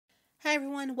Hi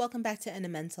everyone, welcome back to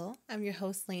AniMental. I'm your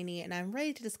host Lainey, and I'm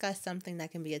ready to discuss something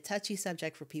that can be a touchy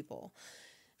subject for people: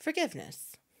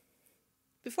 forgiveness.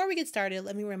 Before we get started,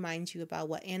 let me remind you about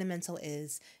what AniMental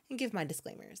is and give my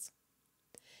disclaimers.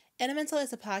 AniMental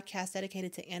is a podcast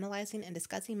dedicated to analyzing and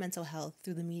discussing mental health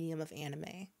through the medium of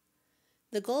anime.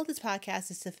 The goal of this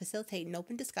podcast is to facilitate an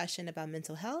open discussion about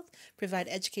mental health, provide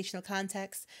educational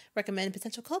context, recommend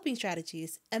potential coping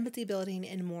strategies, empathy building,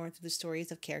 and more through the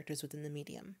stories of characters within the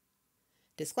medium.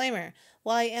 Disclaimer: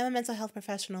 while I am a mental health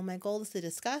professional, my goal is to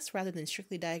discuss rather than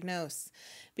strictly diagnose.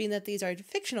 Being that these are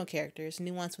fictional characters,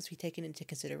 nuance must be taken into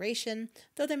consideration,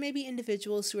 though there may be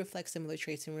individuals who reflect similar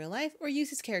traits in real life or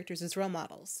use these characters as role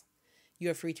models.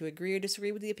 You are free to agree or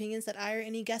disagree with the opinions that I or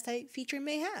any guest I feature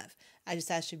may have. I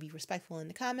just ask you to be respectful in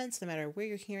the comments, no matter where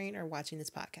you're hearing or watching this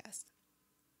podcast.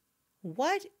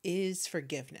 What is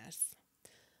forgiveness?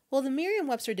 Well, the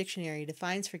Merriam-Webster Dictionary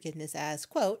defines forgiveness as,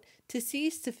 quote, to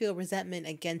cease to feel resentment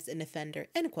against an offender,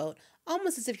 end quote,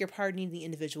 almost as if you're pardoning the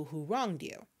individual who wronged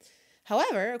you.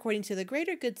 However, according to the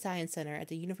Greater Good Science Center at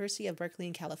the University of Berkeley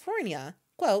in California,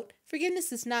 quote, forgiveness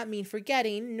does not mean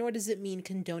forgetting, nor does it mean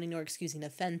condoning or excusing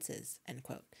offenses, end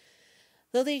quote.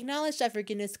 Though they acknowledge that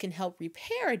forgiveness can help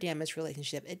repair a damaged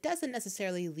relationship, it doesn't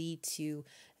necessarily lead to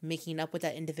making up with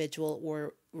that individual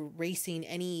or erasing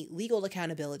any legal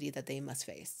accountability that they must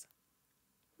face.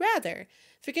 Rather,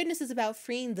 forgiveness is about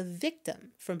freeing the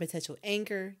victim from potential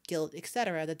anger, guilt,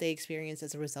 etc. that they experience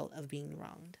as a result of being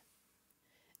wronged.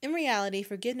 In reality,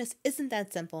 forgiveness isn't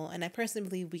that simple, and I personally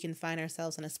believe we can find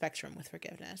ourselves on a spectrum with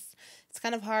forgiveness. It's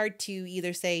kind of hard to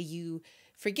either say you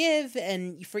forgive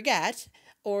and you forget,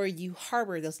 or you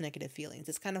harbor those negative feelings.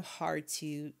 It's kind of hard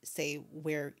to say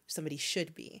where somebody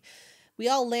should be. We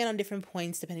all land on different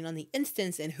points depending on the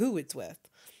instance and who it's with.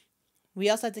 We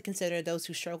also have to consider those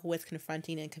who struggle with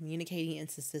confronting and communicating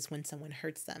instances when someone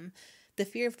hurts them. The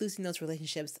fear of losing those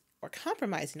relationships or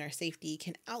compromising our safety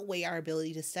can outweigh our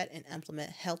ability to set and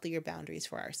implement healthier boundaries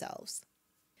for ourselves.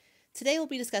 Today we'll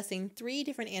be discussing 3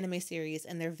 different anime series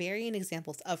and their varying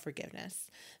examples of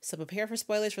forgiveness. So prepare for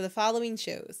spoilers for the following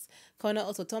shows: Kono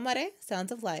Oto Tomare,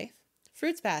 Sounds of Life,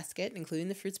 Fruits Basket, including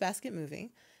the Fruits Basket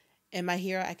movie, and My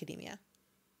Hero Academia.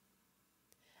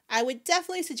 I would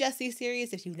definitely suggest these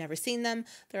series if you've never seen them.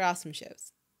 They're awesome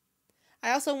shows.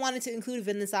 I also wanted to include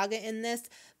Vinland Saga in this,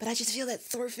 but I just feel that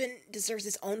Thorfinn deserves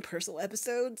its own personal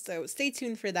episode, so stay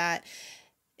tuned for that.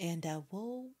 And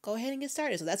we'll go ahead and get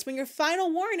started. So that's been your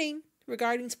final warning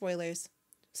regarding spoilers.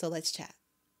 So let's chat.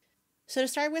 So to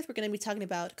start with, we're going to be talking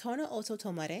about Kono Oto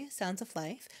Tomare, Sounds of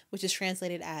Life, which is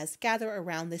translated as Gather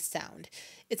Around This Sound.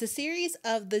 It's a series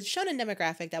of the shonen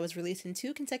demographic that was released in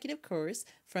 2 consecutive cours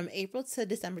from April to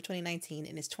December 2019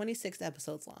 and is 26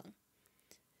 episodes long.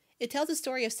 It tells the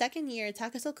story of second-year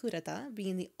Takaso Kurata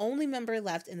being the only member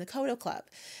left in the koto club.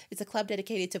 It's a club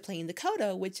dedicated to playing the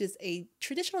koto, which is a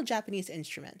traditional Japanese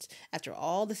instrument, after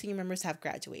all the senior members have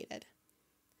graduated.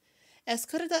 As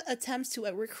Kurata attempts to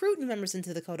recruit new members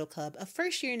into the koto club, a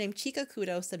first-year named Chika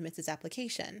Kudo submits his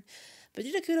application. But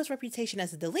due to Kudo's reputation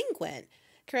as a delinquent,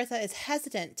 Kurata is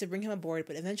hesitant to bring him aboard,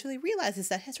 but eventually realizes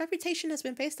that his reputation has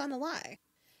been based on a lie.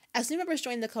 As new members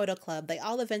join the Koto Club, they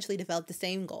all eventually develop the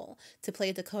same goal: to play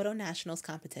at the Koto Nationals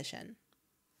competition.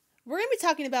 We're going to be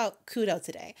talking about Kudo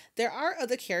today. There are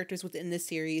other characters within this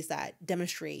series that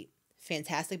demonstrate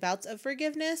fantastic bouts of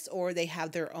forgiveness, or they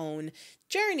have their own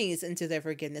journeys into their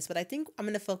forgiveness, but I think I'm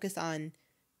going to focus on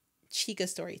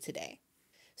Chika's story today.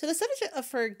 So the subject of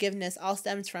forgiveness all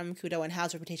stems from Kudo and how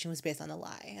his reputation was based on a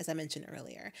lie, as I mentioned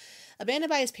earlier. Abandoned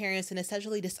by his parents and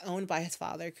essentially disowned by his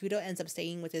father, Kudo ends up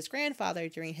staying with his grandfather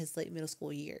during his late middle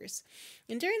school years.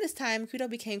 And during this time, Kudo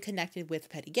became connected with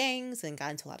petty gangs and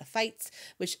got into a lot of fights,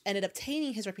 which ended up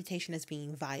tainting his reputation as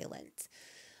being violent.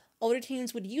 Older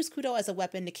teens would use Kudo as a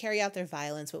weapon to carry out their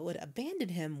violence, but would abandon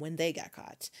him when they got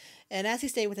caught. And as he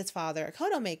stayed with his father, a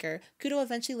koto maker, Kudo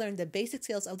eventually learned the basic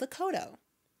skills of the koto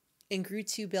and grew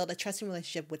to build a trusting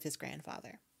relationship with his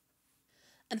grandfather.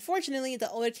 Unfortunately, the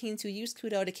older teens who used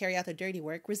Kudo to carry out their dirty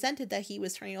work resented that he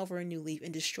was turning over a new leaf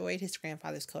and destroyed his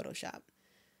grandfather's koto shop.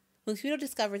 When Kudo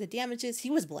discovered the damages, he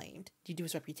was blamed due to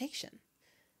his reputation.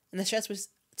 And the stress was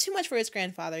too much for his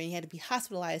grandfather, and he had to be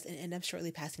hospitalized and ended up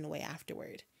shortly passing away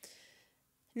afterward.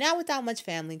 Now without much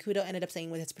family, Kudo ended up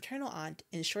staying with his paternal aunt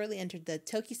and shortly entered the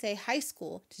Tokisei High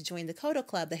School to join the Koto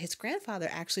Club that his grandfather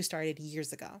actually started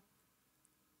years ago.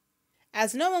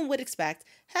 As no one would expect,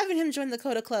 having him join the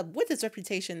Koto Club with his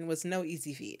reputation was no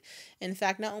easy feat. In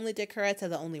fact, not only did Kurata,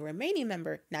 the only remaining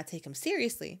member, not take him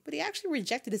seriously, but he actually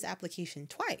rejected his application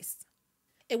twice.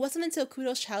 It wasn't until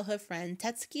Kudo's childhood friend,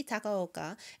 Tetsuki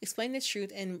Takaoka, explained the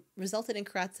truth and resulted in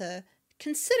Kurata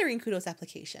considering Kudo's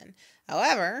application.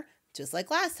 However, Just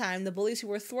like last time, the bullies who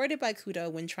were thwarted by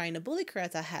Kudo when trying to bully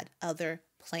Kurata had other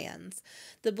plans.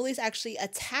 The bullies actually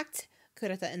attacked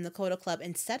Kurata in the Kodo Club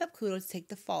and set up Kudo to take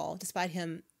the fall, despite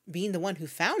him being the one who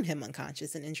found him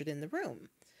unconscious and injured in the room.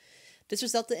 This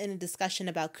resulted in a discussion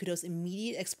about Kudo's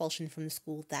immediate expulsion from the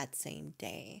school that same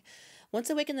day. Once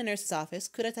awake in the nurse's office,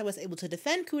 Kurata was able to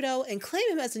defend Kudo and claim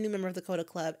him as a new member of the Kodo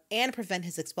Club and prevent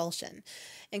his expulsion.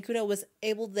 And Kudo was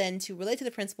able then to relate to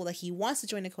the principal that he wants to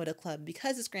join the Kodo Club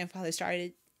because his grandfather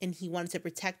started and he wanted to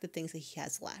protect the things that he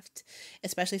has left,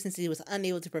 especially since he was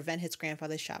unable to prevent his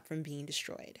grandfather's shop from being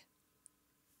destroyed.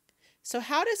 So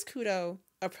how does Kudo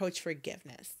approach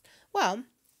forgiveness? Well,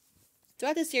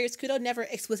 throughout this series, Kudo never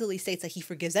explicitly states that he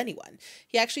forgives anyone.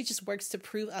 He actually just works to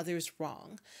prove others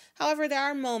wrong. However, there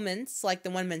are moments, like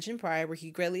the one mentioned prior, where he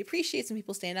greatly appreciates when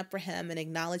people stand up for him and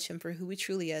acknowledge him for who he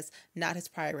truly is, not his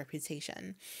prior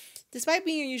reputation. Despite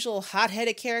being your usual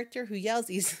hot-headed character who yells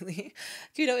easily,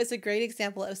 Kudo is a great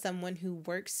example of someone who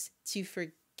works to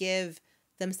forgive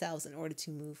themselves in order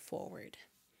to move forward.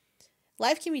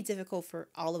 Life can be difficult for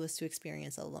all of us to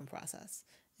experience the alone process.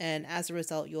 And as a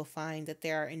result, you'll find that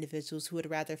there are individuals who would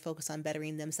rather focus on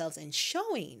bettering themselves and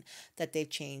showing that they've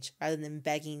changed rather than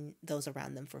begging those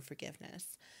around them for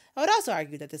forgiveness. I would also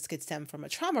argue that this could stem from a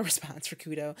trauma response for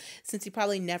Kudo, since he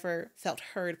probably never felt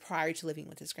heard prior to living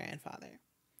with his grandfather.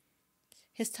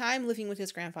 His time living with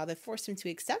his grandfather forced him to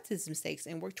accept his mistakes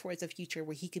and work towards a future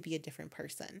where he could be a different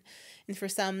person. And for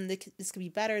some, this could be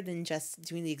better than just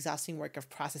doing the exhausting work of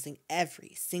processing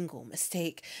every single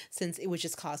mistake, since it would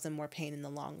just cause them more pain in the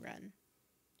long run.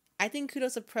 I think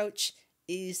Kudo's approach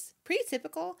is pretty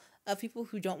typical of people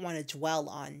who don't want to dwell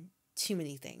on too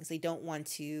many things. They don't want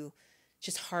to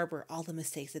just harbor all the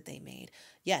mistakes that they made.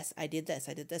 Yes, I did this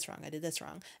wrong, I did this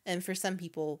wrong. And for some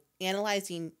people,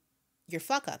 analyzing your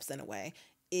fuck-ups in a way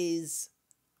is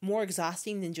more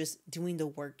exhausting than just doing the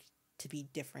work to be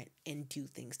different and do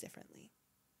things differently.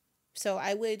 So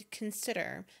I would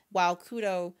consider, while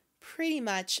Kudo pretty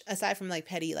much, aside from like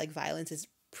petty like violence, is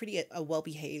pretty a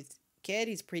well-behaved kid.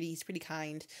 He's pretty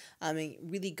kind. It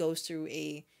really goes through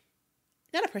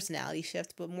not a personality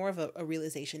shift, but more of a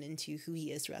realization into who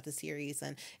he is throughout the series.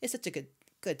 And it's such a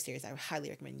good series. I highly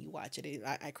recommend you watch it.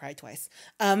 I cried twice.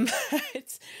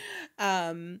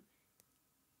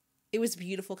 It was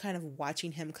beautiful kind of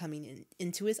watching him coming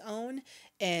into his own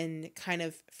and kind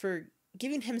of for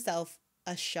giving himself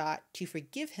a shot to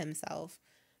forgive himself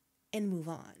and move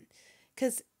on.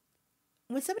 Because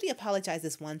when somebody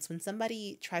apologizes once, when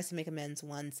somebody tries to make amends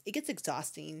once, it gets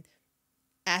exhausting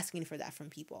asking for that from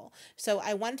people. So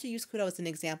I wanted to use Kudo as an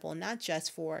example, not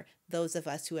just for those of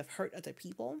us who have hurt other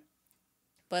people,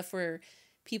 but for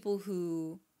people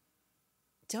who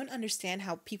don't understand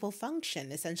how people function,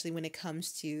 essentially, when it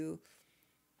comes to,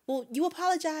 well, you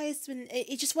apologized and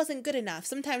it just wasn't good enough.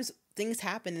 Sometimes things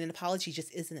happen and an apology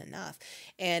just isn't enough.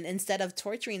 And instead of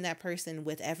torturing that person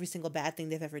with every single bad thing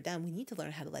they've ever done, we need to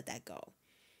learn how to let that go.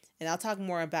 And I'll talk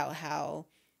more about how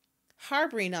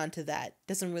harboring onto that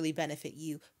doesn't really benefit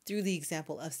you through the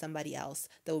example of somebody else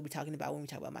that we'll be talking about when we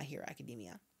talk about My Hero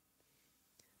Academia.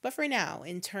 But for now,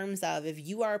 in terms of if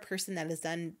you are a person that has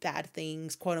done bad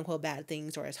things, quote unquote bad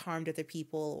things, or has harmed other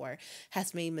people or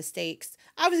has made mistakes,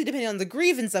 obviously depending on the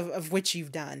grievance of which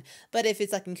you've done. But if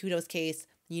it's like in Kudo's case,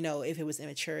 if it was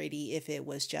immaturity, if it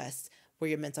was just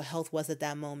where your mental health was at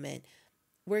that moment,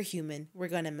 we're human, we're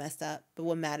going to mess up. But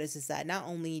what matters is that not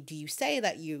only do you say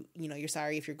that you're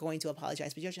sorry if you're going to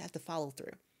apologize, but you actually have to follow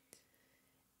through.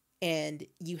 And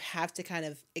you have to kind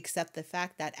of accept the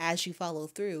fact that as you follow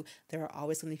through, there are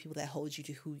always going to be people that hold you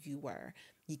to who you were.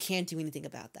 You can't do anything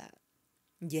about that.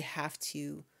 You have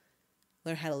to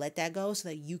learn how to let that go so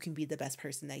that you can be the best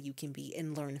person that you can be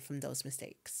and learn from those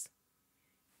mistakes.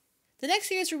 The next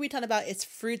series we'll be talking about is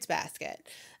Fruits Basket.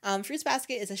 Fruits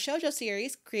Basket is a shoujo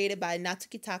series created by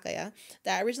Natsuki Takaya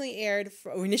that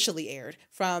initially aired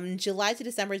from July to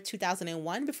December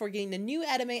 2001 before getting a new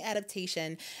anime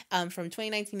adaptation from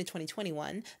 2019 to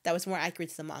 2021 that was more accurate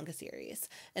to the manga series.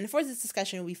 And for this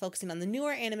discussion, we'll be focusing on the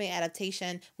newer anime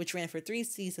adaptation, which ran for 3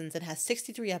 seasons and has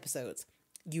 63 episodes.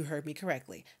 You heard me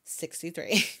correctly,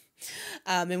 63.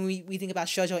 And we think about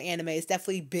shoujo anime, it's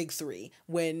definitely big 3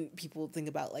 when people think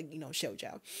about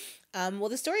shoujo. Well,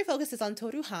 the story focuses on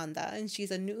Toru Handa, and she's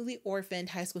a newly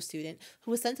orphaned high school student who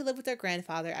was sent to live with her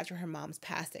grandfather after her mom's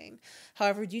passing.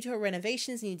 However, due to her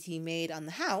renovations needing to be made on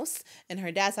the house, and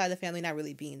her dad's side of the family not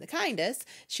really being the kindest,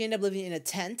 she ended up living in a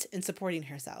tent and supporting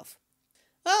herself.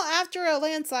 Well, after a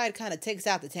landslide kind of takes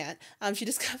out the tent, she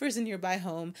discovers a nearby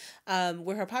home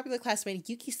where her popular classmate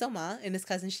Yuki Soma and his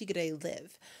cousin Shigure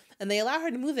live. and they allow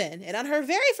her to move in. And on her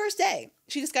very first day,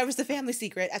 she discovers the family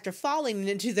secret after falling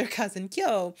into their cousin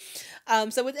Kyo.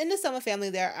 So within the Soma family,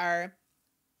 there are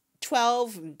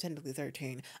 12, technically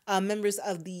 13, members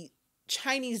of the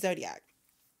Chinese zodiac.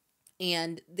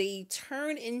 And they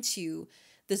turn into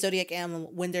the zodiac animal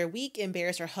when they're weak,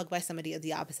 embarrassed, or hugged by somebody of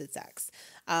the opposite sex.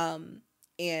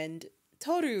 And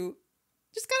Toru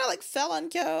just kind of like fell on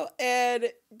Kyo,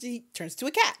 and he turns to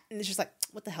a cat. And it's just like,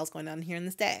 what the hell's going on here in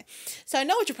this day? So I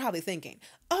know what you're probably thinking.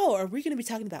 Oh, are we going to be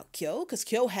talking about Kyo? Because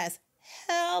Kyo has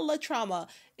hella trauma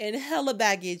and hella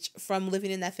baggage from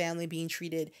living in that family, being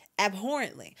treated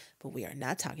abhorrently. But we are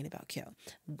not talking about Kyo.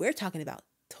 We're talking about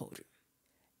Toru.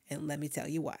 And let me tell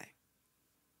you why.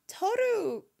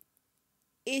 Toru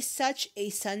is such a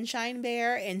sunshine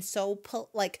bear and so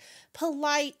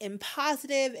polite and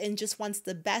positive and just wants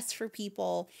the best for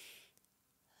people.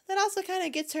 That also kind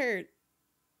of gets her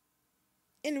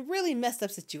in really messed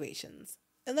up situations.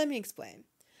 And let me explain.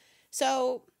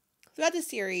 So throughout the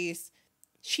series,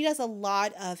 she does a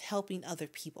lot of helping other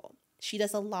people. She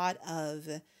does a lot of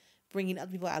bringing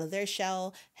other people out of their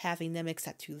shell, having them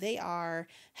accept who they are,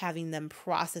 having them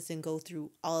process and go through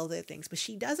all of their things. But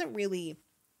she doesn't really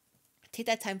take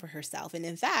that time for herself. And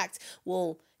in fact,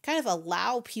 will kind of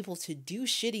allow people to do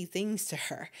shitty things to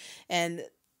her. And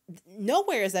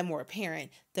nowhere is that more apparent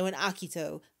than when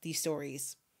Akito, the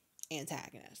story's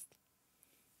antagonist.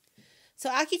 So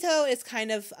Akito is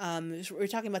kind of, we're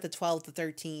talking about the 12 to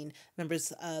 13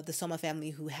 members of the Soma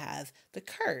family who have the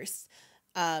curse.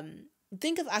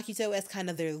 Think of Akito as kind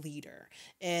of their leader.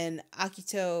 And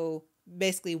Akito,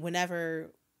 basically,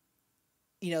 whenever,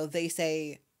 they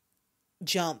say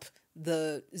jump,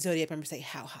 the zodiac members say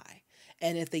how high.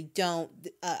 And if they don't,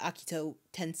 Akito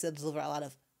tends to deliver a lot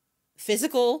of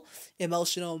physical,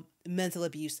 emotional, mental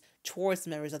abuse towards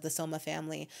members of the Soma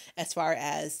family, as far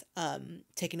as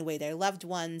taking away their loved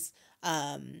ones,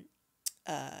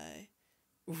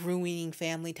 ruining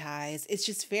family ties. It's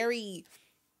just very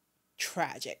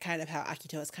tragic, kind of how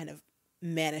Akito has kind of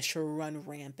managed to run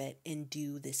rampant and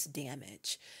do this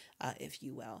damage, if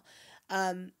you will.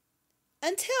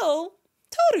 Until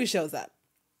Toru shows up.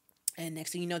 And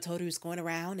next thing you know, Toru's going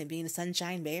around and being a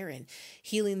sunshine bear and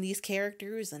healing these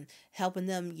characters and helping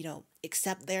them,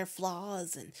 accept their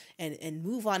flaws and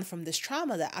move on from this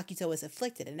trauma that Akito has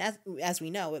inflicted. And as we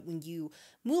know, when you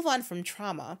move on from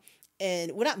trauma,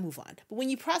 not move on, but when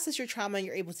you process your trauma and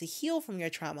you're able to heal from your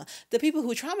trauma, the people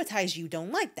who traumatize you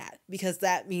don't like that, because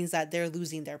that means that they're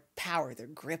losing their power, their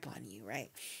grip on you, right?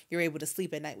 You're able to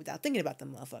sleep at night without thinking about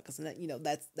them motherfuckers,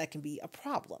 and that can be a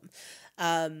problem.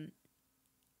 And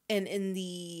in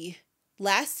the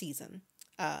last season,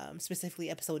 specifically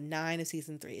episode 9 of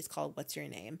season 3, it's called What's Your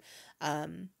Name?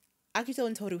 Akito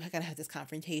and Toru kind of have this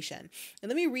confrontation. And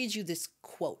let me read you this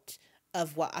quote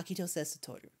of what Akito says to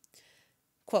Toru.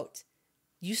 Quote,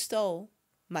 "You stole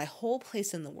my whole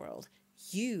place in the world.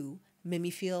 You made me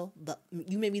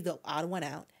the odd one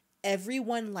out.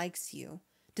 Everyone likes you.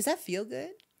 Does that feel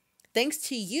good? Thanks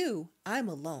to you, I'm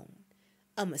alone.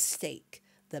 A mistake.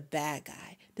 The bad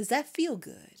guy. Does that feel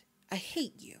good? I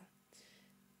hate you.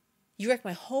 You wreck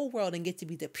my whole world and get to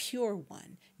be the pure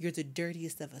one. You're the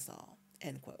dirtiest of us all."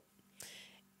 End quote.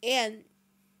 And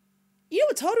you know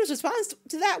what Toru's response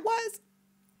to that was?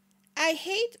 I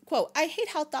hate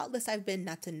how thoughtless I've been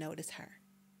not to notice her.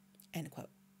 End quote.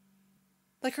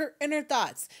 Like, her inner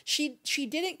thoughts. She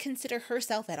didn't consider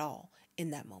herself at all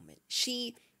in that moment.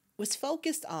 She was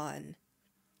focused on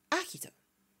Akito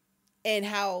and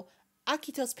how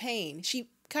Akito's pain, she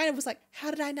kind of was like,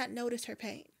 how did I not notice her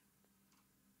pain?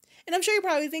 And I'm sure you're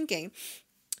probably thinking,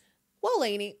 well,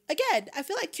 Lainey, again, I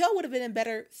feel like Kyo would have been a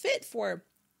better fit for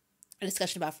a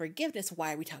discussion about forgiveness.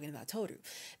 Why are we talking about Toru?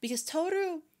 Because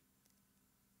Toru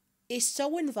is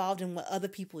so involved in what other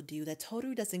people do that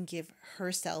Toru doesn't give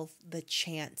herself the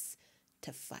chance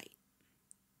to fight.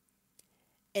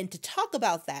 And to talk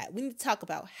about that, we need to talk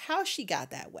about how she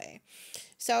got that way.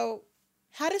 So,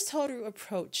 how does Toru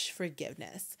approach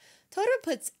forgiveness? Toru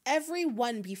puts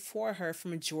everyone before her for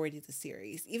majority of the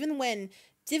series. Even when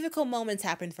difficult moments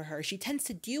happen for her, she tends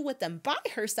to deal with them by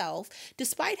herself,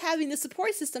 despite having the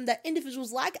support system that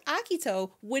individuals like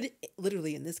Akito would,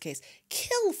 literally in this case,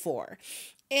 kill for.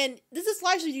 And this is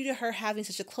largely due to her having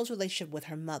such a close relationship with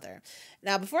her mother.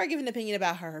 Now, before I give an opinion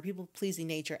about her people-pleasing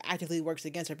nature actively works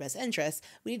against her best interests,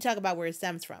 we need to talk about where it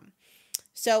stems from.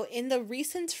 So, in the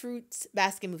recent Fruits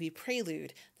Basket movie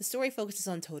Prelude, the story focuses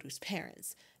on Toru's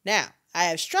parents. Now, I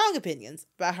have strong opinions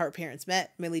about how her parents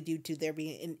met, mainly due to there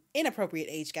being an inappropriate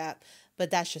age gap,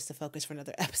 but that's just a focus for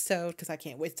another episode because I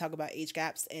can't wait to talk about age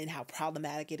gaps and how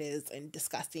problematic it is and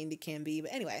disgusting it can be.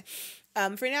 But anyway,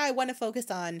 for now, I want to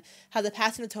focus on how the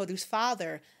passing of Toru's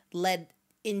father led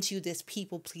into this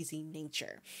people-pleasing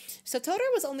nature. So Toru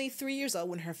was only 3 years old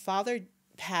when her father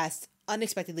passed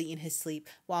unexpectedly in his sleep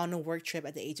while on a work trip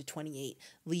at the age of 28,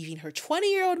 leaving her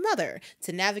 20-year-old mother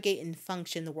to navigate and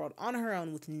function the world on her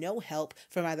own with no help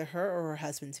from either her or her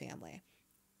husband's family.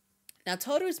 Now,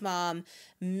 Toru's mom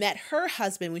met her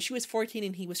husband when she was 14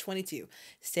 and he was 22.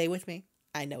 Stay with me.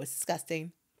 I know it's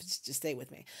disgusting, but just stay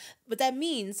with me. But that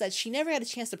means that she never had a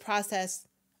chance to process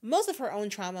most of her own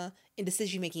trauma and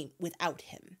decision-making without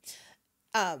him.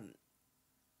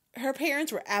 Her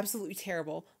parents were absolutely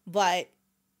terrible, but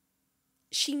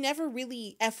she never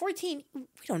really, at 14, we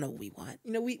don't know what we want.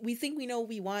 We think we know what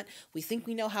we want. We think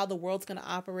we know how the world's going to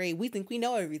operate. We think we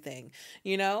know everything,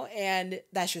 and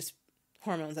that's just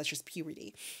hormones. That's just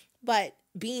puberty. But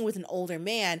being with an older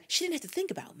man, she didn't have to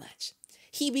think about much.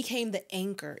 He became the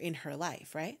anchor in her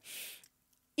life, right?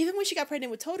 Even when she got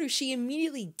pregnant with Toru, she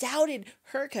immediately doubted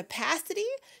her capacity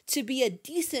to be a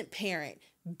decent parent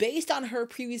based on her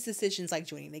previous decisions like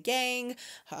joining the gang,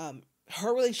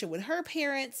 her relationship with her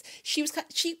parents. She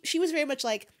was very much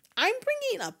like, I'm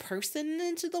bringing a person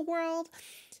into the world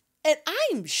and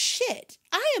I'm shit.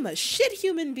 I am a shit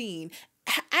human being.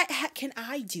 Can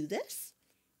I do this?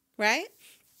 Right?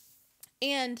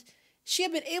 And she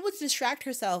had been able to distract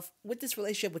herself with this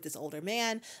relationship with this older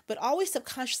man, but always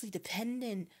subconsciously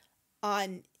dependent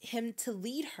on him to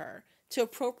lead her to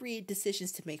appropriate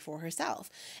decisions to make for herself.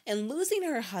 And losing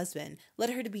her husband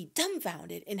led her to be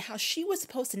dumbfounded in how she was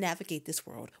supposed to navigate this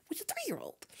world with a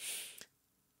 3-year-old.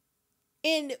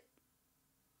 And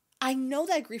I know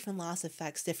that grief and loss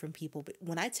affects different people, but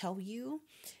when I tell you,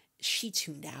 she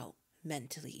tuned out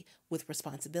mentally with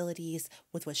responsibilities,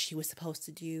 with what she was supposed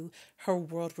to do. Her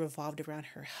world revolved around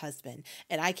her husband.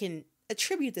 And I can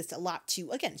attribute this a lot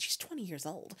to, again, she's 20 years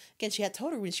old. Again, she had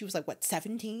Toru when she was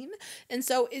 17? And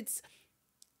so it's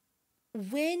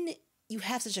when you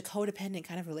have such a codependent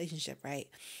kind of relationship, right?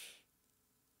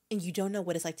 And you don't know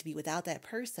what it's like to be without that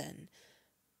person,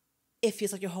 it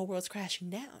feels like your whole world's crashing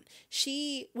down.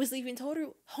 She was leaving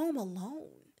Toru home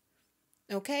alone.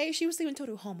 Okay, she was leaving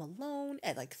Toru home alone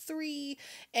at 3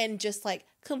 and just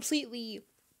completely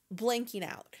blanking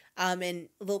out. And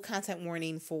a little content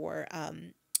warning for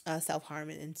self-harm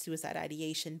and suicide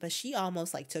ideation, but she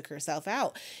almost took herself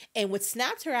out. And what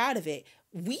snapped her out of it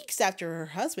weeks after her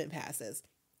husband passes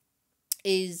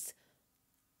is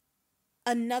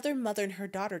another mother and her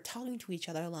daughter talking to each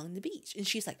other along the beach. And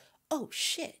she's like, oh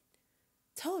shit,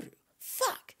 Toru,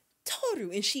 fuck,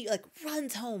 Toru. And she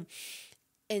runs home,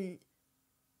 and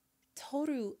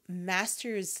Toru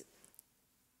masters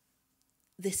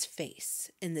this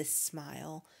face and this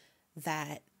smile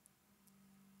that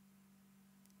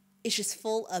is just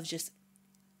full of just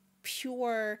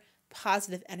pure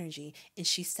positive energy. And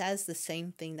she says the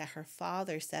same thing that her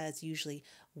father says usually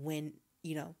when,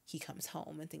 he comes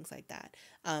home and things like that.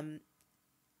 And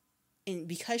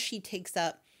because she takes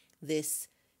up this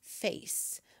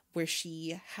face where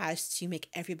she has to make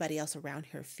everybody else around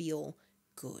her feel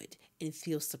good and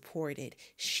feel supported,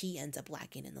 she ends up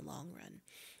lacking in the long run.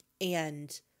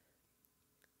 And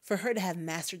for her to have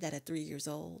mastered that at 3 years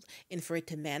old and for it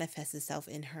to manifest itself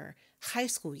in her high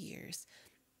school years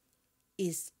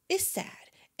is sad.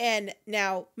 And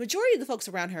now, majority of the folks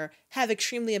around her have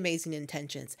extremely amazing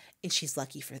intentions, and she's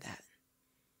lucky for that.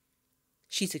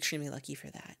 She's extremely lucky for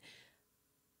that.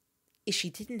 If she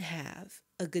didn't have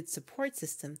a good support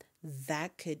system,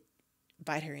 that could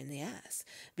bite her in the ass.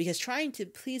 Because trying to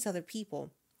please other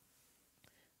people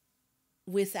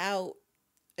without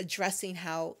addressing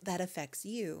how that affects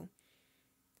you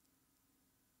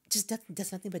just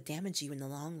does nothing but damage you in the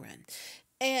long run.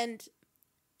 And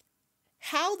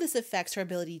how this affects her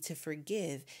ability to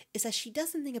forgive is that she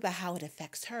doesn't think about how it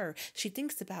affects her. She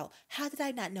thinks about, how did I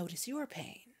not notice your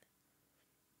pain?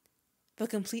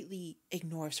 But completely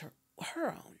ignores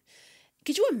her own.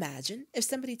 Could you imagine if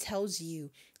somebody tells you,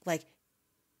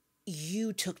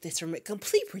 you took this from me,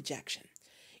 complete projection.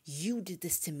 You did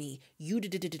this to me. You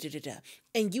did.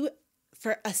 And you,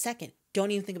 for a second,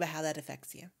 don't even think about how that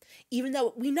affects you. Even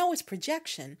though we know it's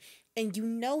projection, and you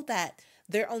know that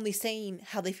they're only saying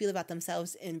how they feel about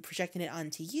themselves and projecting it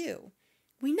onto you.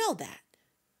 We know that.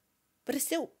 But it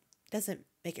still doesn't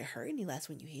make it hurt any less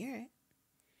when you hear it.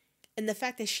 And the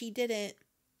fact that she didn't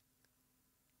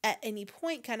at any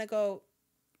point kind of go,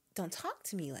 don't talk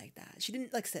to me like that. She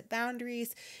didn't set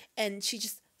boundaries, and she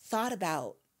just thought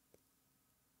about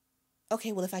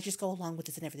okay, well, if I just go along with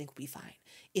this, then everything will be fine.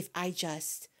 If I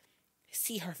just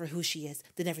see her for who she is,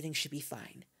 then everything should be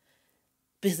fine.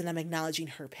 Because then I'm acknowledging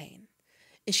her pain.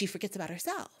 And she forgets about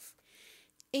herself.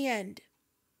 And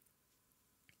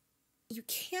you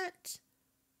can't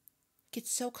get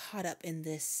so caught up in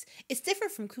this. It's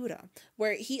different from Kudo,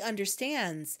 where he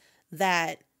understands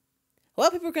that, well,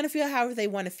 people are going to feel however they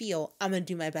want to feel. I'm going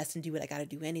to do my best and do what I got to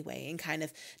do anyway, and kind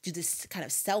of do this kind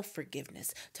of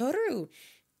self-forgiveness. Toru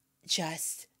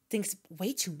just thinks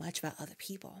way too much about other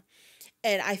people.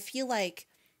 And I feel like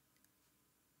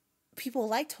people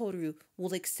like Toru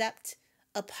will accept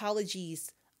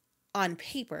apologies on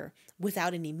paper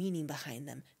without any meaning behind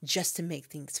them, just to make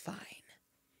things fine.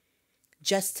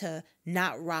 Just to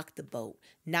not rock the boat,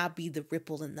 not be the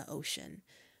ripple in the ocean.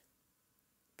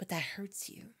 But that hurts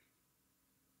you.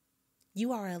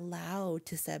 You are allowed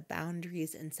to set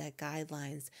boundaries and set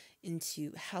guidelines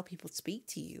into how people speak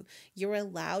to you. You're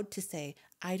allowed to say,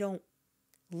 I don't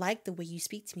like the way you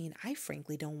speak to me, and I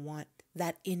frankly don't want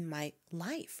that in my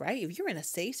life, right? If you're in a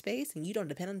safe space and you don't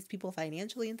depend on these people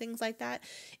financially and things like that,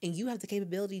 and you have the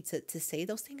capability to say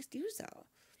those things, do so.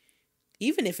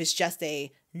 Even if it's just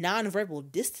a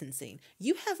nonverbal distancing,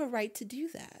 you have a right to do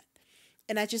that.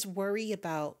 And I just worry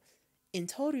about, in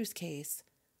Toru's case,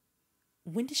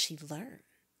 when does she learn?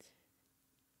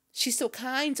 She's so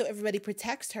kind, so everybody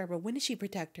protects her, but when does she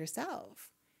protect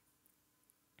herself?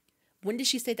 When does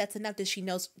she say that's enough? Does she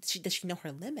know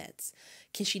her limits?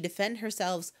 Can she defend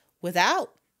herself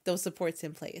without those supports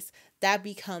in place? That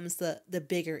becomes the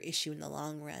bigger issue in the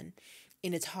long run.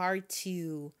 And it's hard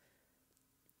to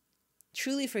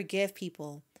truly forgive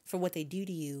people for what they do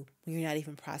to you when you're not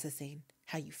even processing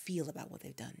how you feel about what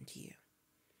they've done to you.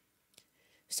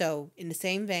 So in the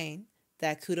same vein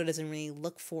that Kudo doesn't really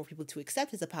look for people to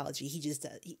accept his apology, he just,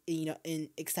 and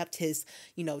accept his,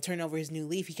 turn over his new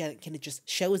leaf, he kind of just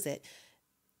shows it.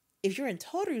 If you're in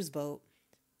Toru's boat,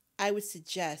 I would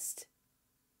suggest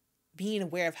being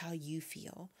aware of how you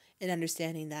feel and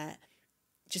understanding that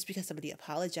just because somebody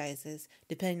apologizes,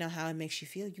 depending on how it makes you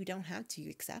feel, you don't have to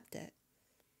accept it.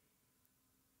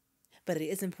 But it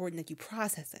is important that you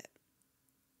process it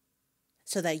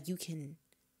so that you can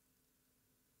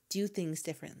do things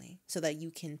differently, so that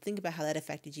you can think about how that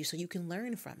affected you, so you can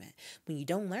learn from it. When you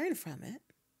don't learn from it,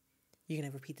 you're going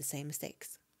to repeat the same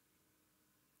mistakes.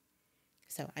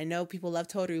 So I know people love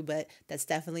Toru, but that's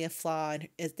definitely a flaw.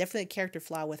 It's definitely a character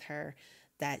flaw with her,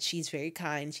 that she's very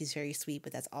kind, she's very sweet,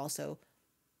 but that's also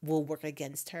will work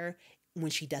against her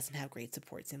when she doesn't have great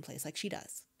supports in place like she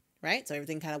does, right? So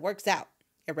everything kind of works out.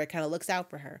 Everybody kind of looks out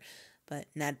for her, but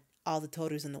not all the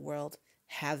Torus in the world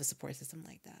have a support system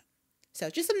like that. So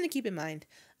just something to keep in mind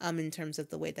in terms of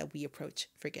the way that we approach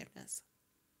forgiveness.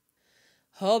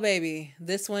 Oh, baby.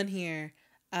 This one here.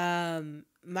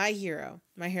 My Hero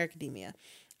Academia.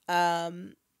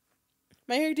 My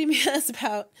Hero Academia is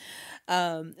about,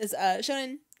 is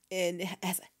shonen, and it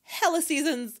has hella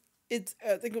seasons. It's,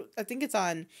 I think it's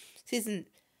on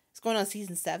it's going on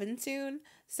season 7 soon.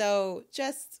 So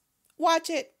just watch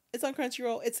it. It's on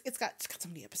Crunchyroll. It's got so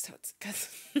many episodes.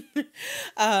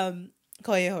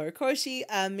 Koya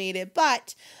Horikoshi made it,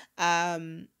 but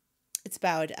it's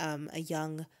about a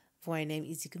young boy named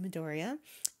Izuku Midoriya,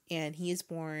 and he is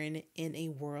born in a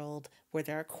world where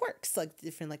there are quirks, like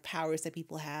different powers that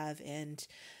people have, and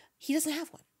he doesn't have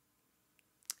one.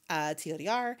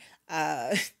 TLDR,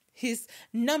 his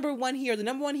number one hero, the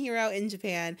number one hero in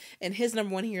Japan, and his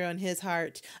number one hero in his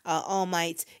heart, All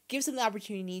Might, gives him the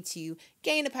opportunity to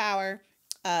gain a power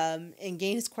and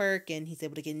gain his quirk, and he's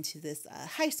able to get into this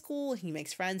high school. He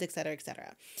makes friends, etc.,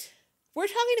 etc. We're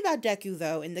talking about Deku,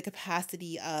 though, in the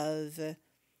capacity of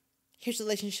his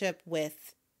relationship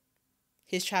with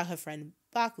his childhood friend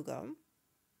Bakugo,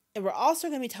 and we're also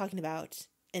going to be talking about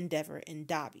Endeavor and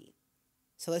Dabi.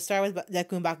 So let's start with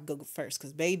Deku and Bakugo first,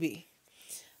 because baby,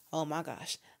 oh my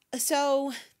gosh.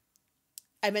 So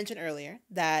I mentioned earlier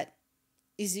that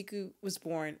Izuku was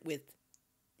born with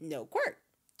no quirk,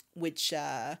 which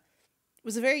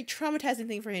was a very traumatizing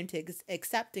thing for him to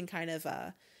accept and kind of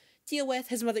deal with.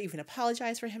 His mother even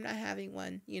apologized for him not having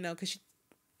one, because she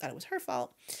thought it was her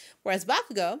fault. Whereas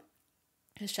Bakugo,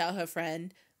 his childhood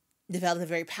friend, developed a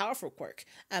very powerful quirk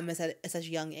at such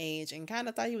a young age, and kind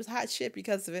of thought he was hot shit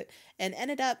because of it, and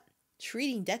ended up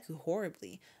treating Deku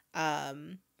horribly.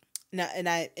 And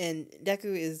Deku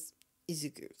is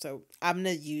Izuku, so I'm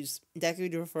gonna use Deku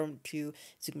to refer to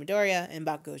Izuku Midoriya, and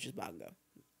Bakugo is just Bakugo.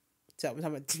 So I'm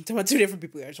talking about two different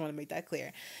people here. I just want to make that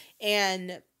clear.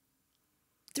 And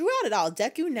throughout it all,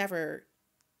 Deku never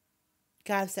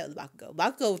got upset with Bakugo.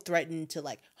 Bakugo threatened to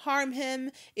like harm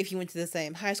him if he went to the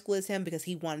same high school as him because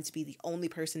he wanted to be the only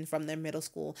person from their middle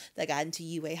school that got into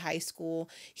UA high school.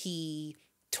 He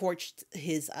torched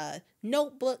his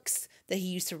notebooks that he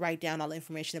used to write down all the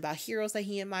information about heroes that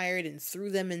he admired and threw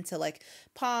them into like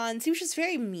ponds. He was just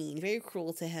very mean, very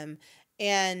cruel to him.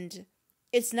 And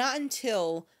it's not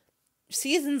until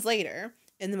seasons later,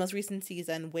 in the most recent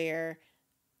season, where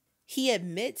Bakugo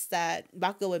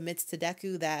admits to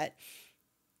Deku that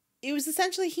it was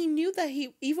essentially, he knew that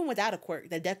he, even without a quirk,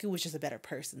 that Deku was just a better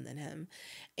person than him.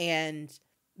 And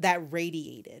that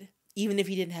radiated. Even if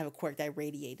he didn't have a quirk, that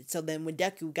radiated. So then when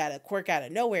Deku got a quirk out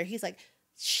of nowhere, he's like,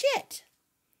 shit,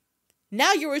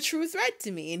 now you're a true threat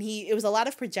to me. And it was a lot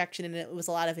of projection and it was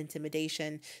a lot of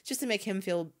intimidation just to make him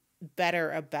feel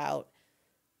better about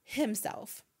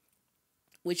himself,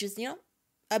 which is,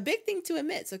 a big thing to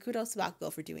admit. So kudos to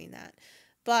Bakugo for doing that.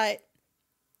 But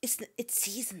it's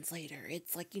seasons later.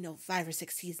 It's like, 5 or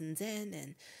 6 seasons in,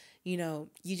 and,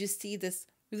 you just see this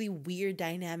really weird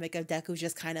dynamic of Deku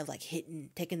just kind of like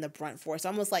taking the brunt force,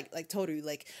 almost like Toru,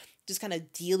 like just kind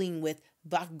of dealing with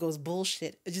Bakugo's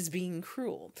bullshit, just being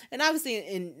cruel. And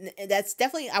obviously, that's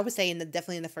definitely, I would say,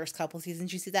 definitely in the first couple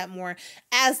seasons, you see that more.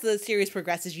 As the series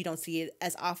progresses, you don't see it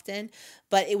as often,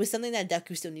 but it was something that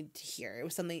Deku still needed to hear. It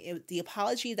was something, the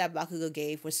apology that Bakugo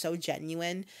gave was so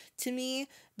genuine to me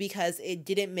because it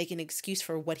didn't make an excuse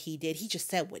for what he did. He just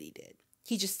said what he did.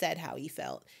 He just said how he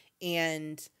felt.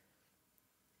 And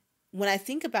when I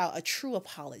think about a true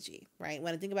apology, right?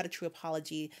 When I think about a true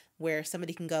apology where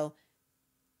somebody can go,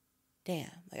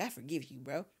 damn, like, I forgive you,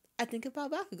 bro. I think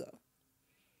about Bakugo.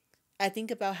 I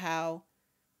think about how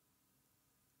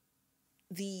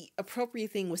the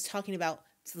appropriate thing was talking about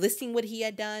listing what he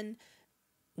had done,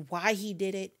 why he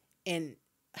did it, and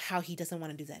how he doesn't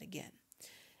want to do that again.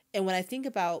 And when I think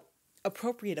about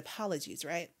appropriate apologies,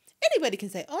 right? Anybody can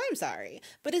say, oh, I'm sorry.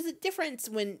 But there's a difference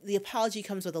when the apology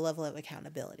comes with a level of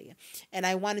accountability. And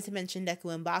I wanted to mention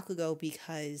Deku and Bakugo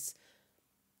because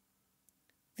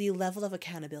the level of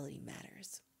accountability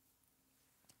matters.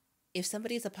 If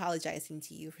somebody is apologizing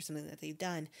to you for something that they've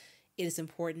done, it is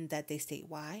important that they state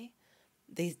why.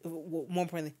 More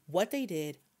importantly, what they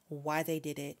did, why they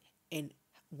did it, and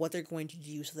what they're going to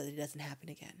do so that it doesn't happen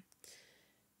again.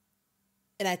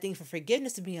 And I think for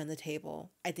forgiveness to be on the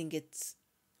table, I think it's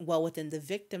well within the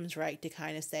victim's right to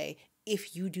kind of say,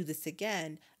 if you do this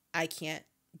again, I can't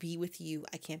be with you.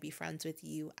 I can't be friends with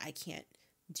you.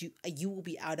 You will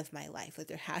be out of my life. Like,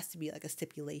 there has to be like a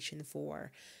stipulation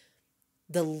for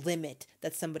the limit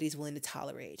that somebody's willing to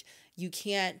tolerate. You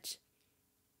can't,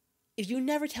 if you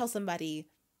never tell somebody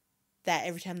that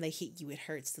every time they hit you, it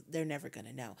hurts, they're never going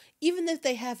to know. Even if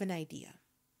they have an idea.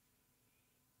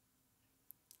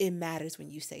 It matters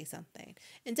when you say something.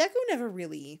 And Deku never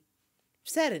really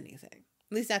said anything.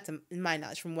 At least that's in my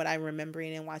knowledge from what I'm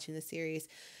remembering and watching the series.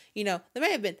 There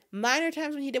may have been minor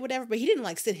times when he did whatever, but he didn't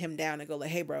like sit him down and go like,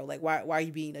 hey bro, like why are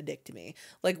you being a dick to me?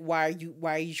 Like why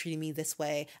are you treating me this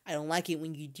way? I don't like it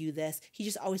when you do this. He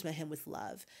just always met him with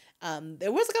love.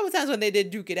 There was a couple times when they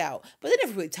did duke it out, but they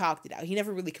never really talked it out. He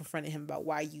never really confronted him about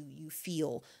why you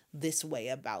feel this way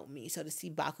about me. So to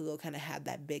see Bakugo kind of have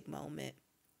that big moment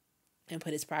and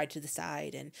put his pride to the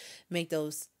side and make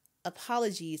those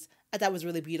apologies, I thought was a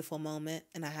really beautiful moment,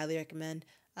 and I highly recommend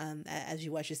as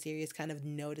you watch the series, kind of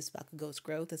notice Bakugo's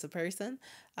growth as a person.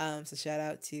 So shout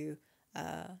out to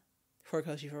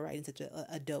Horikoshi for writing such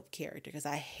a dope character, because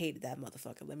I hated that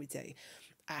motherfucker. Let me tell you,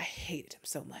 I hated him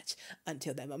so much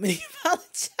until that moment he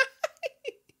apologized.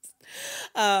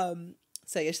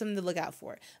 So there's something to look out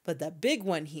for. But the big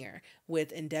one here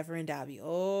with Endeavor and Dabi,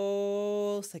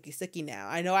 oh, sucky now.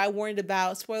 I know I warned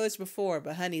about spoilers before,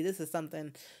 but honey, this is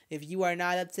something, if you are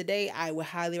not up to date, I would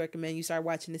highly recommend you start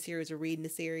watching the series or reading the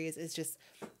series. It's just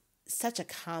such a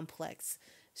complex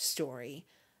story.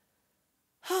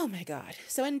 Oh my God.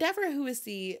 So Endeavor, who is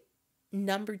the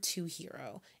number 2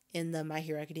 hero in the My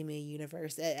Hero Academia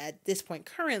universe, at this point,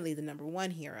 currently the number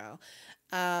 1 hero,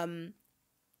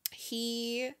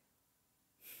 he...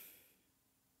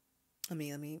 Let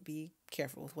me be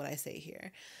careful with what I say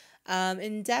here.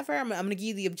 Endeavor, I'm going to give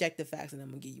you the objective facts, and I'm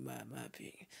going to give you my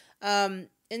opinion.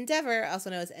 Endeavor, also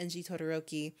known as Enji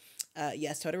Todoroki,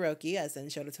 yes, Todoroki, as in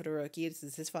Shota Todoroki, this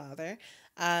is his father,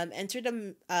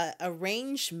 entered a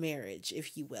arranged marriage,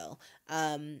 if you will,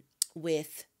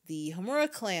 with the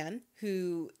Homura clan,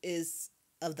 who is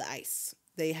of the ice.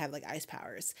 They have like ice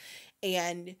powers.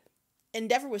 And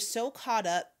Endeavor was so caught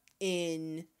up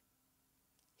in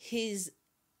his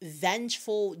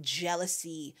vengeful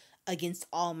jealousy against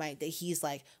All Might that he's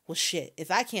like, well, shit, if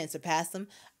I can't surpass him,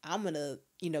 I'm gonna,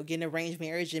 get an arranged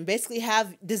marriage and basically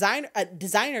have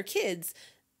designer kids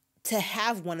to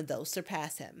have one of those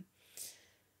surpass him.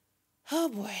 Oh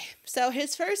boy. So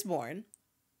his firstborn,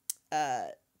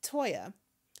 Toya,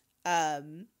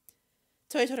 Toya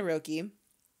Todoroki,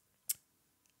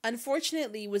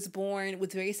 unfortunately was born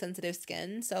with very sensitive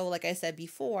skin. So like I said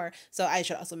before, so I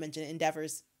should also mention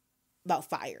Endeavor's about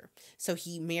fire. So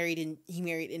he married an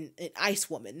ice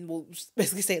woman. We'll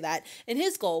basically say that. And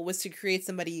his goal was to create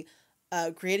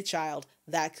a child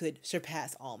that could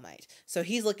surpass All Might. So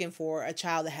he's looking for a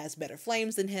child that has better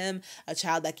flames than him,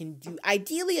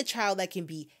 ideally a child that can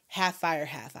be half fire,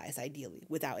 half ice, ideally,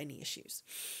 without any issues.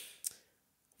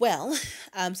 Well,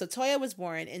 so Toya was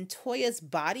born, and Toya's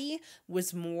body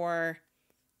was more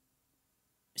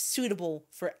suitable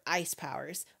for ice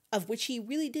powers, of which he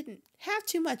really didn't have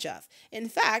too much of. In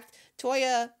fact,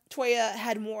 Toya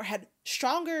had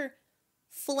stronger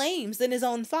flames than his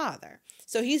own father.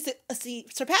 So he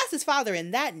surpassed his father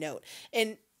in that note.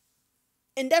 And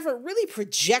Endeavor really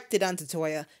projected onto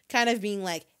Toya, kind of being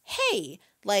like, hey,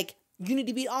 like, you need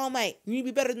to beat All Might. You need to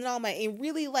be better than All Might. And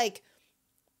really, like,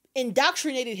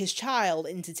 indoctrinated his child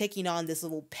into taking on this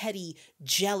little petty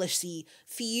jealousy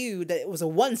feud that was a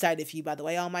one-sided feud, by the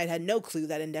way. All Might had no clue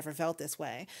that Endeavor felt this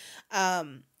way.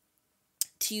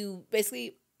 To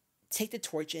basically take the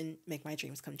torch and make my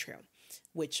dreams come true,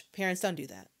 which parents don't do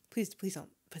that. Please don't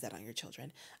put that on your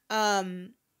children.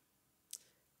 So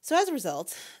as a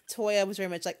result, Toya was very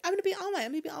much like, I'm going to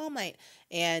be All Might.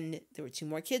 And there were 2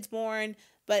 more kids born,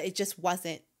 but it just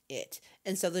wasn't it.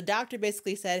 And so the doctor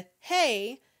basically said,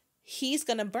 hey, he's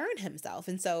going to burn himself.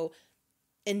 And so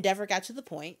Endeavor got to the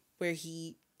point where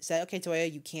he said, okay,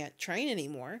 Toya, you can't train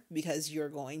anymore because you're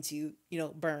going to,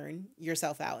 burn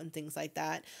yourself out and things like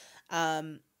that,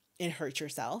 and hurt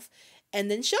yourself.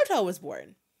 And then Shoto was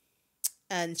born.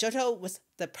 And Shoto was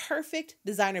the perfect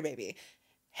designer baby.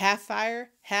 Half fire,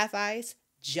 half ice,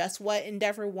 just what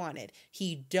Endeavor wanted.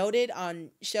 He doted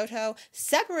on Shoto,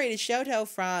 separated Shoto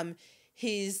from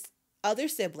his other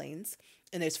siblings,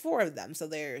 and there's 4 of them. So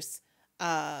there's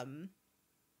Toya,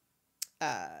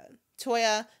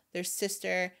 their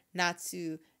sister,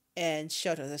 Natsu, and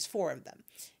Shoto. There's 4 of them.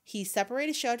 He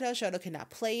separated Shoto. Shoto could not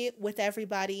play it with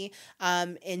everybody.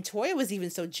 And Toya was even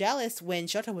so jealous when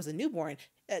Shoto was a newborn.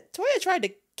 Toya tried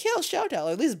to kill Shoto,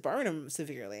 or at least burn him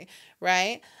severely,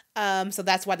 right? So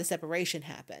that's why the separation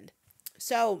happened.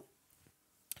 So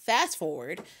fast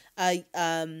forward, a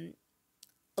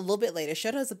little bit later,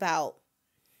 Shoto's about,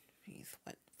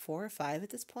 4 or 5 at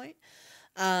this point.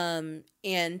 And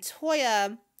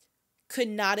Toya could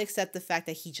not accept the fact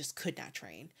that he just could not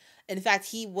train. In fact,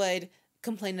 he would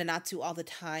complain to Natsu all the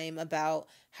time about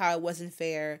how it wasn't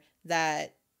fair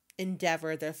that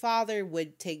Endeavor, their father,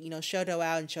 would take, Shoto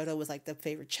out, and Shoto was like the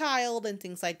favorite child and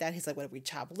things like that. He's like, what if we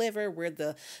chop liver? We're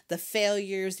the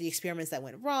failures, the experiments that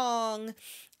went wrong.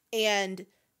 And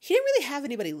he didn't really have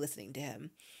anybody listening to him.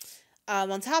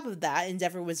 On top of that,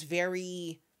 Endeavor was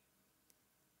very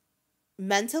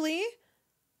mentally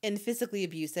and physically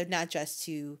abusive, not just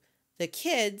to the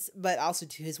kids, but also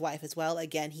to his wife as well.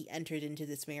 Again, he entered into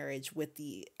this marriage with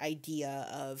the idea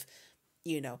of,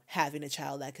 having a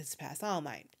child that could surpass All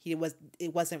Might.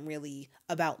 It wasn't really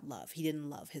about love. He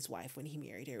didn't love his wife when he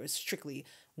married her. It was strictly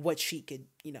what she could,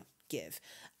 give.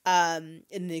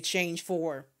 In exchange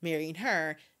for marrying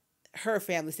her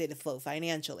family stayed afloat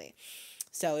financially.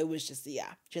 So it was just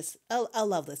a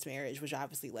loveless marriage, which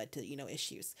obviously led to,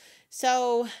 issues.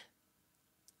 So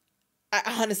I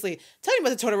honestly, talking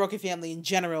about the Todoroki family in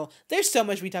general, there's so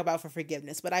much we talk about for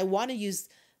forgiveness, but I want to use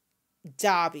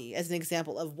Dabi as an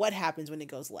example of what happens when it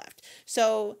goes left.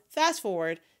 So fast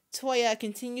forward, Toya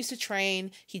continues to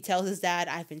train. He tells his dad,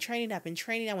 I've been training. I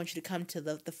want you to come to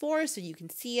the forest so you can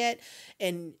see it.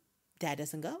 And Dad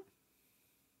doesn't go.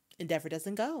 Endeavor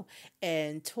doesn't go.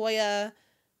 And Toya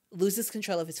loses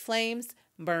control of his flames,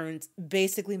 burns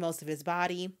basically most of his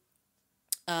body.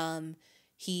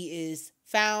 He is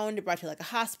found, brought to a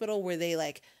hospital where they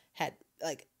had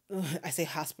I say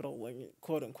hospital when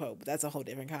quote unquote, but that's a whole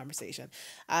different conversation.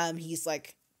 He's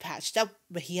patched up,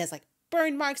 but he has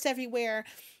burn marks everywhere.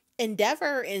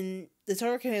 Endeavor in the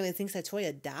Todoroki family thinks that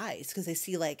Toya dies because they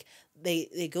see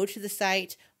they go to the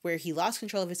site where he lost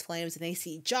control of his flames, and they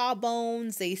see jaw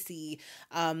bones, they see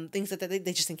things like that.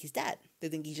 They just think he's dead. They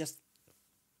think he just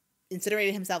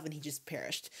incinerated himself and he just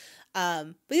perished.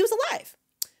 But he was alive.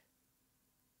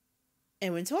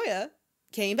 And when Toya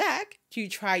came back to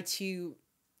try to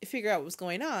figure out what was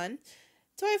going on,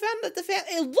 Toya found that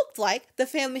it looked like the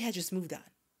family had just moved on.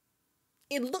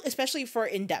 It looked, especially for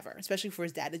Endeavor, especially for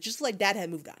his dad, it just like Dad had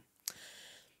moved on.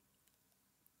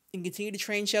 and continued to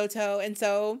train Shoto. And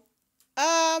so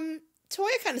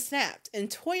Toya kind of snapped, and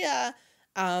Toya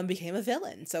became a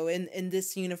villain. So in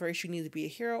this universe, you need to be a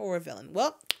hero or a villain.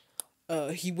 Well,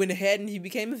 he went ahead and he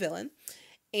became a villain,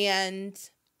 and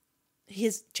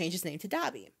changed his name to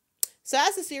Dabi. So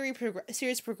as the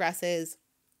series progresses,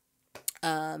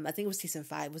 I think it was season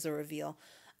 5 was a reveal.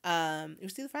 It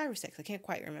was either 5 or 6. I can't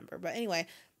quite remember. But anyway,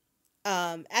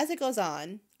 as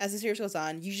the series goes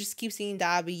on, you just keep seeing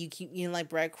Dabi. You keep like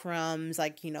breadcrumbs,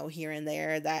 like, here and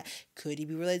there, that could he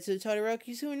be related to the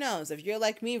Todoroki? Who knows? If you're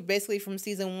like me, basically from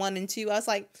season 1 and 2, I was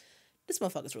like, this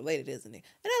motherfucker's related, isn't he?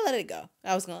 And I let it go.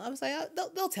 I was like, oh,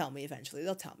 they'll tell me eventually.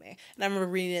 They'll tell me. And I remember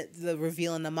reading the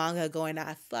reveal in the manga, going,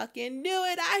 I fucking knew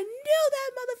it. I knew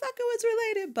that motherfucker was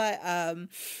related. But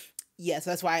yeah,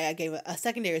 so that's why I gave a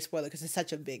secondary spoiler, because it's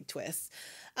such a big twist.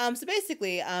 So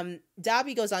basically,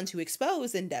 Dabi goes on to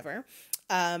expose Endeavor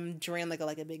during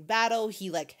like a big battle. He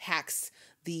like hacks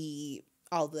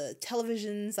all the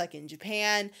televisions like in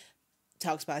Japan,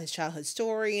 talks about his childhood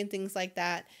story and things like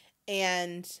that,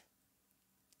 and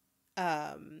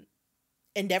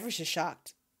Endeavor's just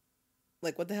shocked,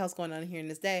 like, what the hell's going on here in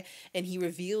this day? And he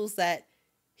reveals that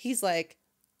he's like,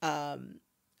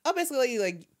 basically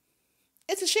like,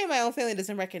 it's a shame my own family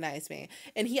doesn't recognize me.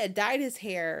 And he had dyed his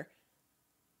hair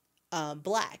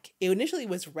black. It initially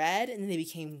was red, and then it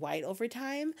became white over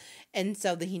time. And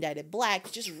so then he dyed it black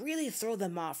to just really throw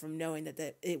them off from knowing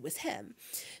that it was him.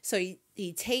 So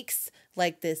he takes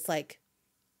like this like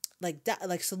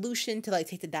solution to like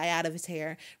take the dye out of his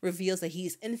hair, reveals that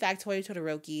he's in fact Toya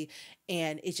Todoroki,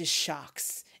 and it just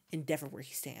shocks Endeavor where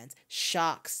he stands,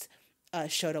 shocks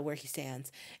Shoto where he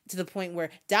stands, to the point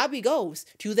where Dabi goes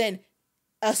to then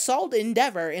assault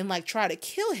Endeavor and like try to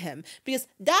kill him, because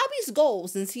Dabi's goal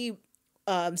since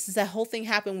that whole thing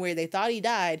happened where they thought he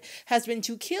died has been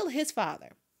to kill his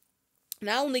father.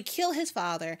 Not only kill his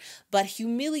father, but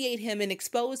humiliate him and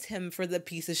expose him for the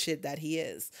piece of shit that he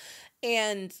is.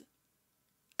 And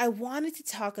I wanted to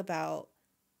talk about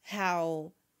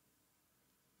how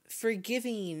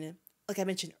forgiving, like I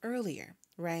mentioned earlier,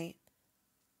 right?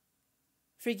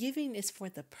 Forgiving is for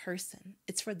the person.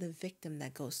 It's for the victim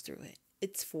that goes through it.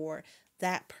 It's for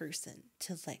that person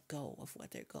to let go of what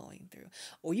they're going through.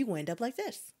 Or you end up like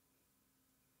this.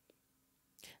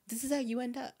 This is how you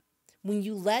end up. When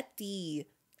you let the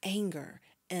anger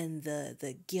and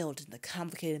the guilt and the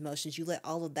complicated emotions, you let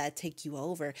all of that take you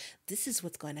over, this is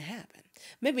what's going to happen.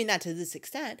 Maybe not to this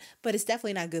extent, but it's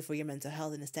definitely not good for your mental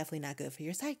health, and it's definitely not good for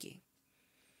your psyche.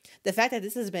 The fact that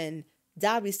this has been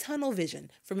Dabi's tunnel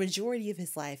vision for majority of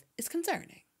his life is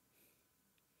concerning.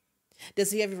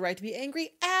 Does he have every right to be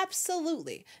angry?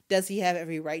 Absolutely. Does he have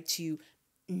every right to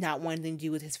not want anything to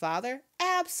do with his father?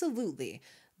 Absolutely.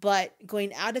 But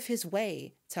going out of his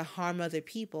way to harm other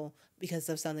people because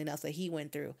of something else that he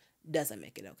went through doesn't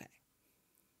make it okay.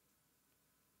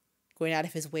 Going out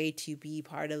of his way to be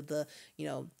part of the,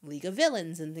 League of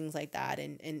Villains and things like that,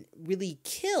 and really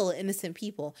kill innocent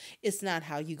people, is not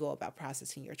how you go about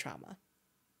processing your trauma.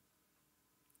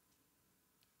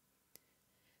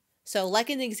 So like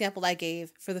in the example I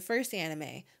gave for the first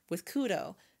anime with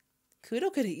Kudo could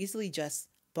have easily just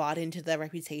bought into the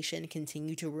reputation,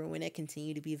 continue to ruin it,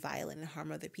 continue to be violent and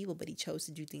harm other people, but he chose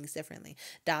to do things differently.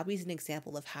 Dabi's an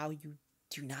example of how you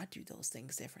do not do those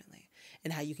things differently,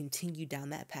 and how you continue down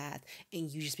that path and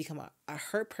you just become a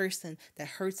hurt person that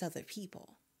hurts other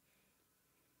people.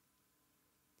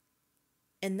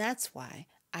 And that's why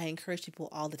I encourage people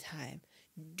all the time,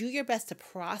 do your best to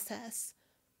process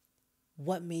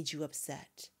what made you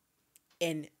upset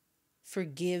and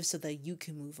forgive so that you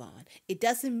can move on. It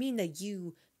doesn't mean that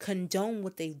you condone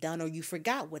what they've done or you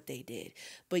forgot what they did,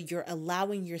 but you're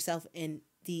allowing yourself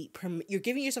you're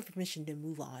giving yourself permission to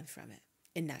move on from it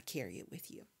and not carry it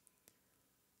with you.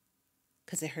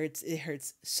 Because it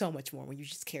hurts so much more when you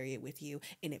just carry it with you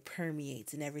and it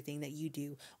permeates in everything that you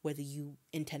do, whether you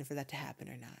intend for that to happen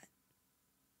or not.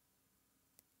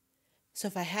 So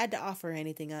if I had to offer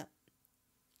anything up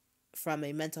from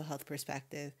a mental health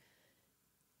perspective,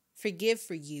 forgive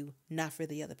for you, not for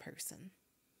the other person.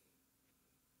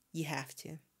 You have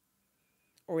to.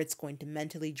 Or it's going to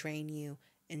mentally drain you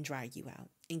and dry you out,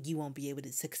 and you won't be able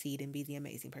to succeed and be the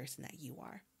amazing person that you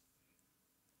are.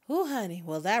 Ooh, honey.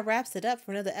 Well, that wraps it up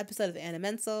for another episode of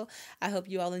AniMental. I hope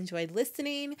you all enjoyed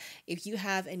listening. If you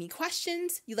have any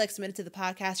questions you'd like submitted to the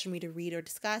podcast for me to read or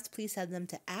discuss, please send them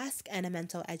to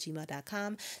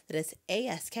askanimental@gmail.com. That is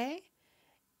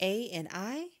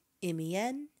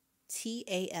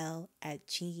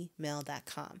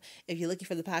askanimental@gmail.com. If you're looking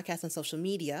for the podcast on social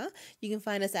media, you can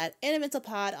find us at AniMental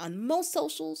Pod on most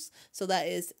socials. So that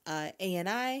is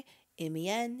AniMental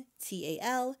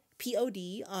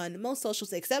AniMental.pod on most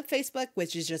socials except Facebook,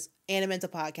 which is just AniMental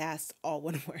Podcast, all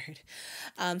one word.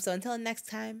 So until next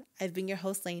time, I've been your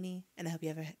host, Lainey, and I hope you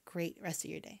have a great rest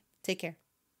of your day. Take care.